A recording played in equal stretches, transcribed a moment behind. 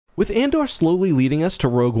With Andor slowly leading us to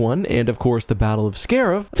Rogue One and of course the Battle of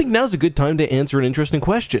Scarif, I think now's a good time to answer an interesting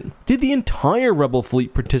question. Did the entire Rebel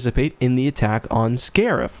fleet participate in the attack on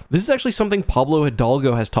Scarif? This is actually something Pablo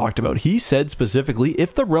Hidalgo has talked about. He said specifically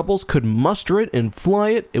if the Rebels could muster it and fly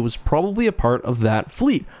it, it was probably a part of that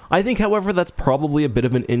fleet. I think, however, that's probably a bit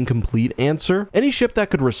of an incomplete answer. Any ship that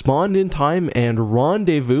could respond in time and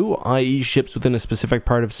rendezvous, i.e. ships within a specific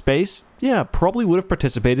part of space, yeah, probably would have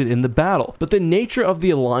participated in the battle. But the nature of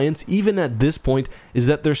the Alliance, even at this point, is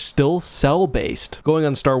that they're still cell-based. Going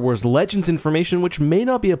on Star Wars Legends information, which may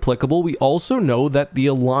not be applicable, we also know that the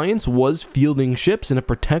Alliance was fielding ships in a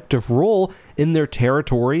protective role in their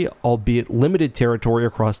territory, albeit limited territory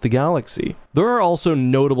across the galaxy. There are also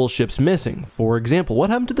notable ships missing. For example, what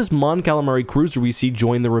happened to this Mon Calamari cruiser we see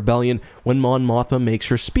join the rebellion when Mon Mothma makes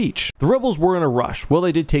her speech? The rebels were in a rush. Well,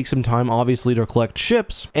 they did take some time, obviously, to collect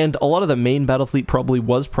ships, and a lot of the main battle fleet probably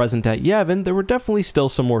was present at Yavin. There were definitely still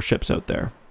some more ships out there.